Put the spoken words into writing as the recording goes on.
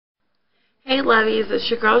Hey lovies, it's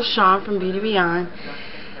your girl Sean from Beauty Beyond.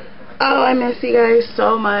 Oh, I miss you guys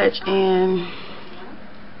so much, and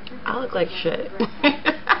I look like shit.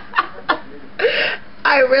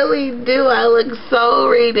 I really do. I look so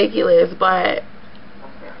ridiculous, but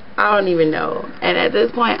I don't even know. And at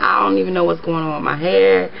this point, I don't even know what's going on with my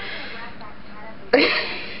hair.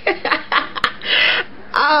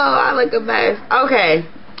 Oh, I look a mess. Okay,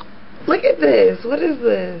 look at this. What is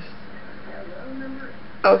this?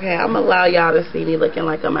 Okay, I'm gonna allow y'all to see me looking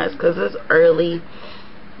like a mess because it's early.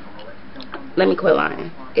 Let me quit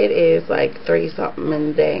lying. It is like 3 something in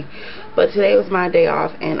the day, but today was my day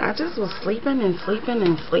off, and I just was sleeping and sleeping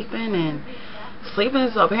and sleeping and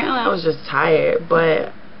sleeping. So apparently I was just tired,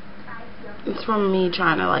 but it's from me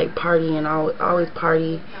trying to like party, and I always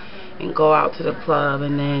party and go out to the club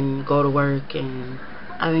and then go to work, and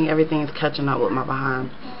I think everything's catching up with my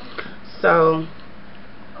behind. So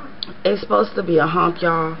it's supposed to be a hump,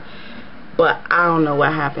 y'all, but I don't know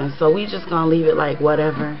what happened. So we just gonna leave it like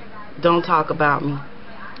whatever. Don't talk about me.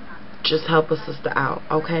 Just help a sister out,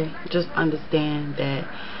 okay? Just understand that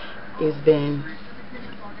it's been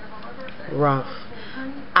rough.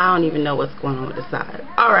 I don't even know what's going on with the side.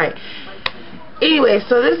 Alright. Anyway,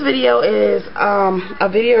 so this video is a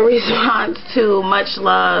video response to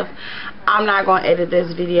Muchlove. I'm not gonna edit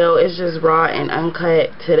this video. It's just raw and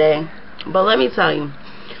uncut today. But let me tell you,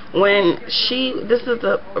 when this is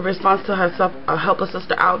the response to herself, a help a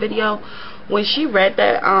sister out video. When she read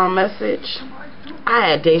that message, I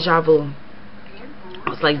had deja vu. I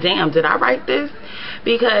was like, damn, did I write this?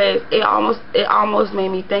 Because it almost made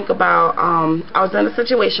me think about I was in a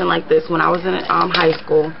situation like this when I was in high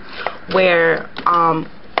school, where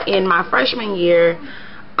in my freshman year,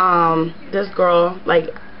 this girl, like,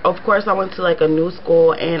 of course I went to like a new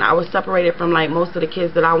school, and I was separated from like most of the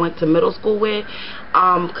kids that I went to middle school with,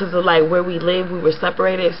 because of like where we lived, we were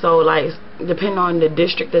separated. So like depending on the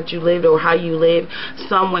district that you lived or how you lived,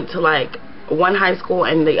 some went to like one high school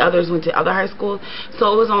and the others went to other high schools.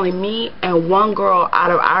 So it was only me and one girl out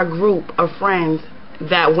of our group of friends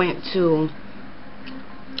that went to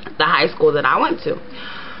the high school that I went to.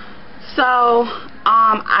 So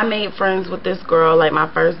I made friends with this girl. Like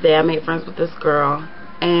my first day I made friends with this girl,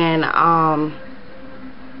 and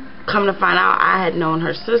come to find out, I had known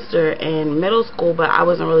her sister in middle school, but I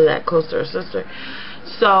wasn't really that close to her sister.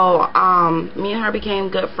 So me and her became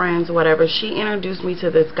good friends, whatever. She introduced me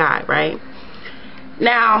to this guy, right?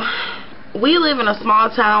 Now, we live in a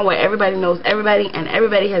small town where everybody knows everybody, and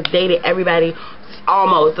everybody has dated everybody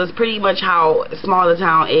almost. That's pretty much how small the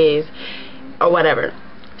town is, or whatever.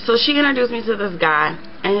 So she introduced me to this guy,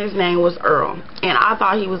 and his name was Earl, and I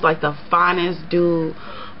thought he was like the finest dude.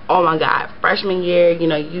 Oh my God, freshman year, you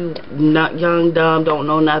know, you not young, dumb, don't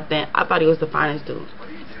know nothing. I thought he was the finest dude.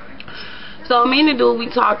 So me and the dude, we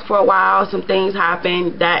talked for a while. Some things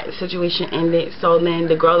happened. That situation ended. So then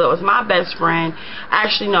the girl that was my best friend,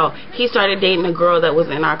 actually no, he started dating a girl that was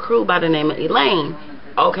in our crew by the name of Elaine.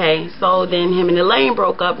 Okay, so then him and Elaine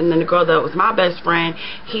broke up, and then the girl that was my best friend,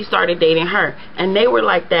 he started dating her, and they were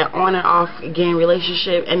like that on and off again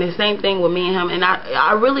relationship. And the same thing with me and him, and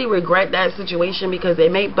I really regret that situation because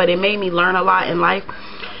it made me learn a lot in life.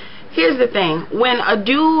 Here's the thing: when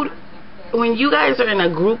you guys are in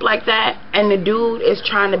a group like that, and the dude is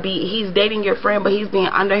trying to he's dating your friend, but he's being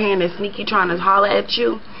underhand and sneaky, trying to holler at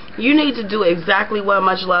you, you need to do exactly what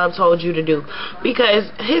Muchlove told you to do,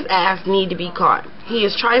 because his ass need to be caught. He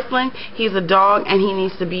is trifling, he's a dog, and he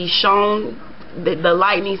needs to be shown, the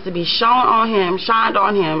light needs to be shined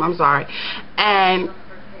on him, I'm sorry, and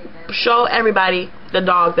show everybody the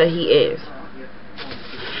dog that he is.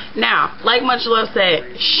 Now, like Muchlove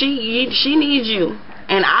said, she needs you,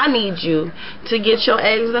 and I need you to get your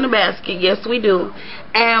eggs in a basket. Yes, we do.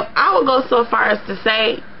 And I would go so far as to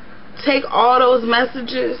say, take all those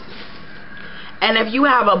messages, and if you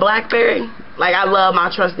have a BlackBerry, like I love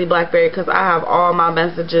my trusty BlackBerry because I have all my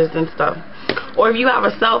messages and stuff, or if you have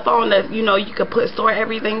a cell phone that you know you could store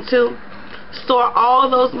everything to, store all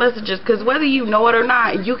those messages, because whether you know it or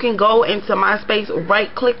not, you can go into MySpace,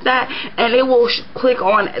 right click that, and it will click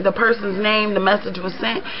on the person's name the message was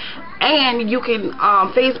sent. And you can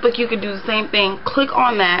Facebook, you can do the same thing. Click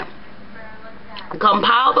on that,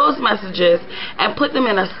 compile those messages, and put them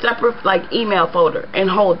in a separate like email folder and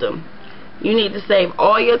hold them. You need to save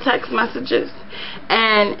all your text messages.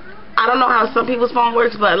 And I don't know how some people's phone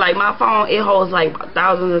works, but like my phone, it holds like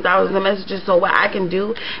thousands and thousands of messages. So what I can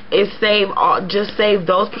do is just save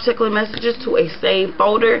those particular messages to a save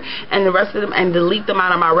folder, and the rest of them, and delete them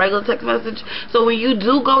out of my regular text message. So when you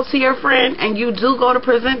do go to your friend and you do go to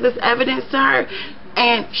present this evidence to her,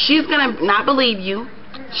 and she's gonna not believe you,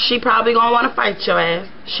 She probably gonna want to fight your ass.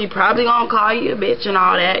 She probably gonna call you a bitch and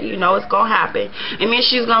all that. You know it's gonna happen. And then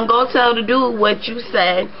she's gonna go tell the dude what you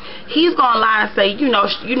said. He's gonna lie and say, you know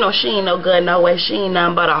she ain't no good, no way. She ain't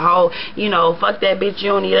nothing but a hoe. You know, fuck that bitch.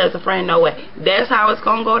 You don't need her as a friend, no way. That's how it's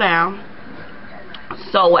gonna go down.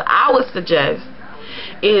 So what I would suggest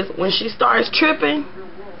is when she starts tripping,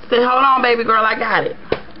 say, hold on, baby girl, I got it.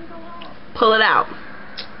 Pull it out.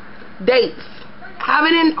 Dates. Have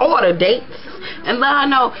it in order, dates. And let her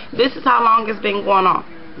know this is how long it's been going on.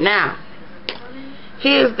 Now,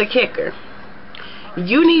 here's the kicker.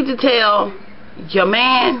 You need to tell your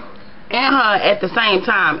man and her at the same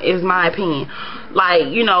time, is my opinion. Like,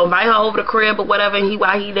 you know, invite her over the crib or whatever, and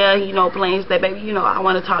while he there, you know, playing, say, baby, you know, I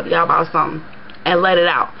want to talk to y'all about something. And let it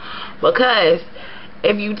out. Because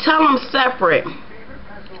if you tell them separate,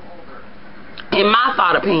 in my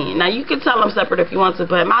thought opinion, now you can tell them separate if you want to,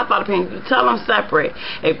 but in my thought opinion, you tell them separate.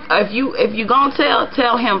 If you gonna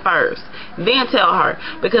tell him first, then tell her.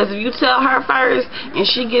 Because if you tell her first and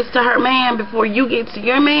she gets to her man before you get to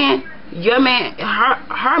your man,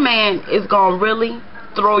 her man is gonna really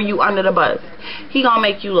throw you under the bus. He gonna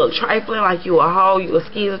make you look trifling, like you a hoe, you a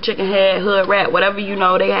skeezer, chicken head, hood rat, whatever you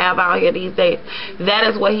know they have out here these days. That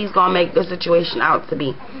is what he's gonna make the situation out to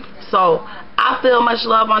be. So I feel much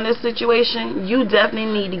love on this situation. You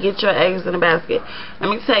definitely need to get your eggs in a basket. Let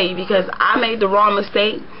me tell you, because I made the wrong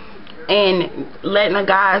mistake in letting a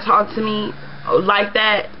guy talk to me like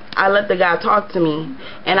that. I let the guy talk to me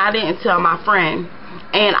and I didn't tell my friend.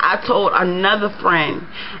 And I told another friend,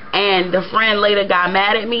 and the friend later got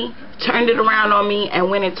mad at me, turned it around on me, and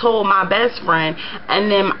went and told my best friend.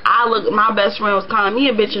 And then my best friend was calling me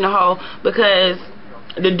a bitch and a hoe because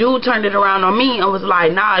the dude turned it around on me and was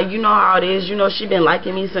like, nah, you know how it is. You know she been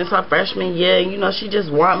liking me since her freshman year. You know she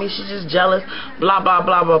just want me. She just jealous. Blah, blah,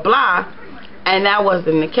 blah, blah, blah. And that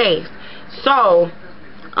wasn't the case. So,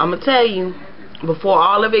 I'm going to tell you, before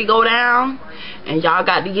all of it go down and y'all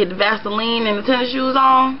got to get the Vaseline and the tennis shoes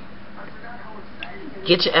on,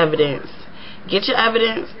 get your evidence. Get your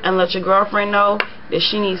evidence and let your girlfriend know that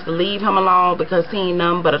she needs to leave him alone because he ain't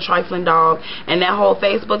nothing but a trifling dog. And that whole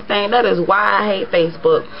Facebook thing, that is why I hate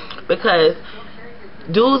Facebook. Because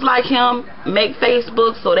dudes like him make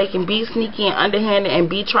Facebook so they can be sneaky and underhanded and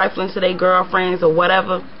be trifling to their girlfriends or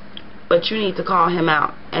whatever. But you need to call him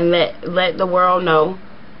out and let the world know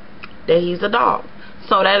that he's a dog.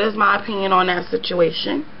 So that is my opinion on that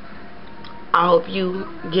situation. I hope you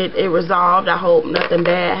get it resolved. I hope nothing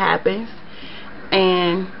bad happens.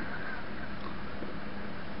 And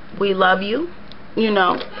we love you, you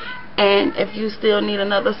know. And if you still need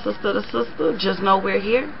another sister to sister, just know we're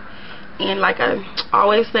here. And like I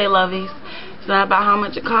always say, lovies, it's not about how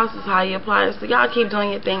much it costs, it's how you apply it. So y'all keep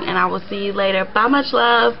doing your thing, and I will see you later. Bye, much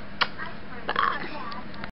love.